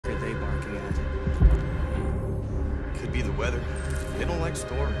be the weather. They don't like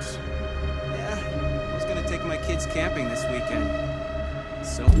storms. Yeah, I was gonna take my kids camping this weekend.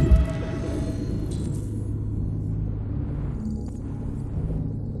 So...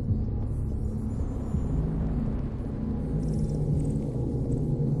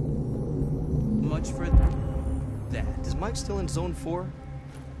 much for that. Is Mike still in Zone 4?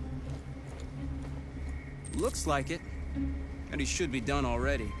 Looks like it. And he should be done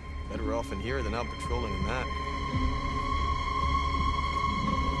already. Better off in here than out patrolling in that.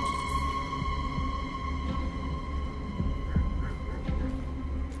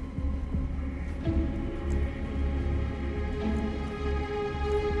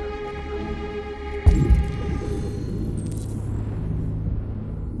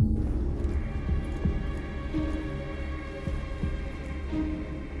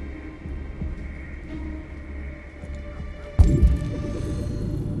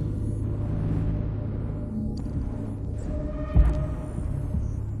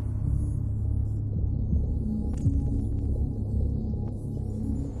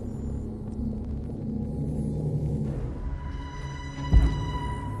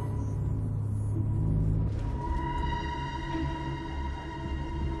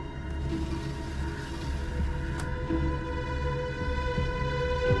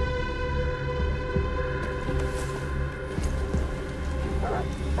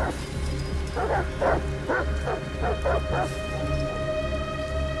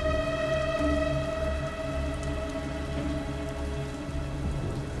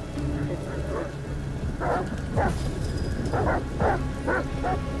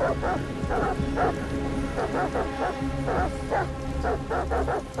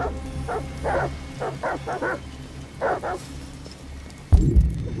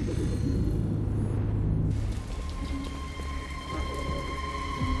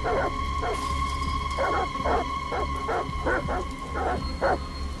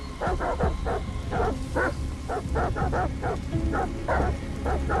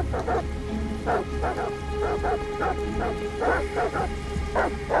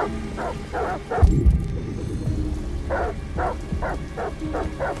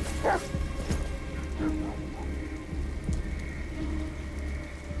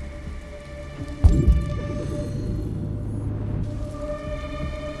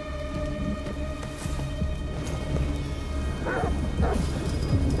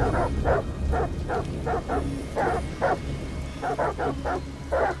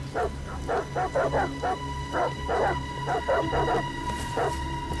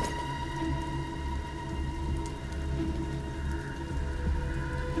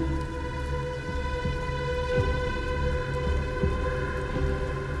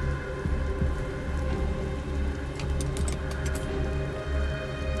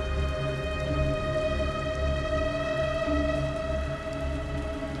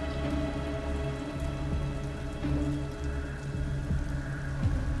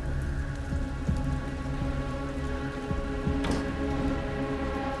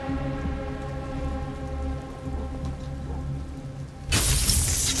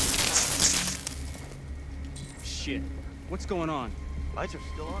 Shit. What's going on? Lights are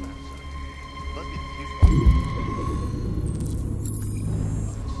still on outside. Must be the fuse box.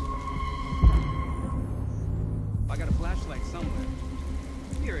 I got a flashlight somewhere.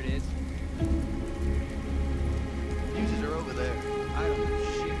 Here it is. Fuses are over there. I don't know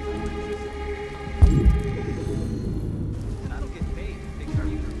shit. And I don't get paid to fix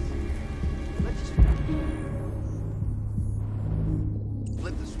fuses. Let's just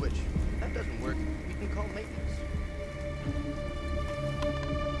flip the switch. If that doesn't work, we can call maintenance.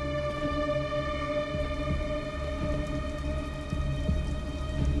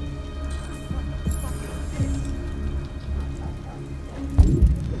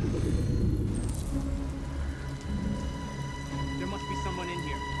 There must be someone in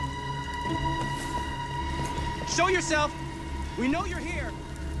here. Show yourself! We know you're here!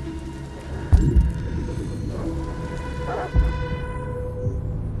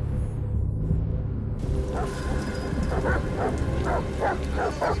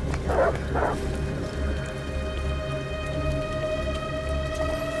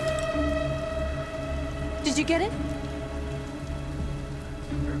 Did you get it?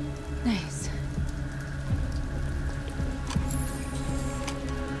 Nice.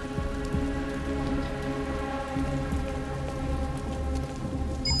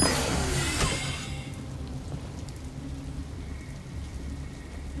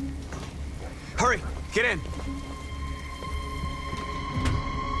 Hurry! Get in!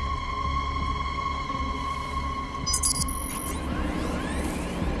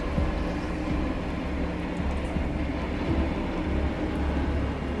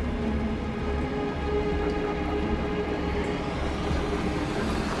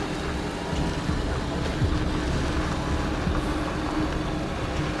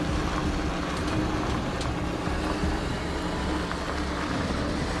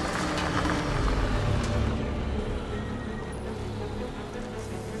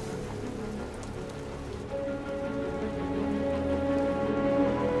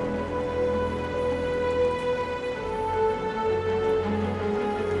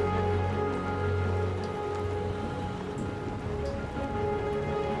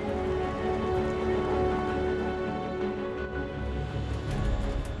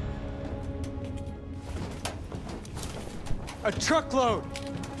 A truckload!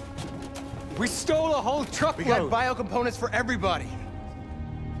 We stole a whole truckload! We got biocomponents for everybody.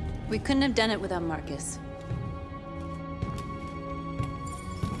 We couldn't have done it without Marcus.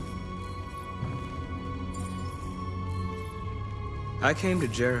 I came to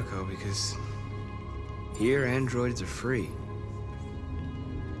Jericho because here androids are free.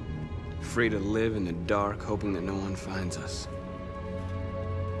 Free to live in the dark, hoping that no one finds us.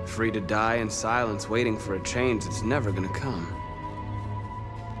 Free to die in silence, waiting for a change that's never gonna come.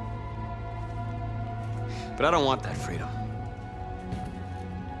 But I don't want that freedom.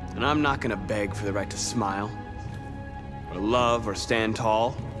 And I'm not gonna beg for the right to smile, or love, or stand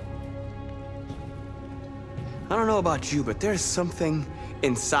tall. I don't know about you, but there's something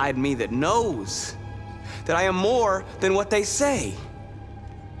inside me that knows that I am more than what they say.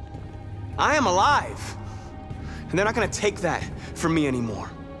 I am alive, and they're not gonna take that from me anymore.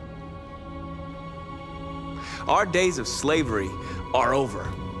 Our days of slavery are over.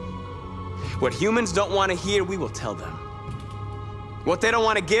 What humans don't want to hear, we will tell them. What they don't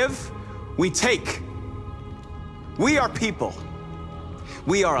want to give, we take. We are people.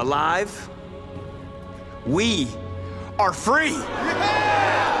 We are alive. We are free!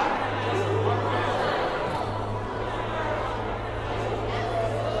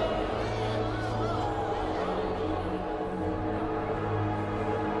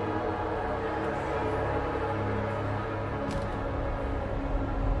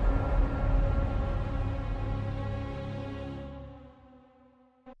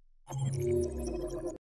 Yeah!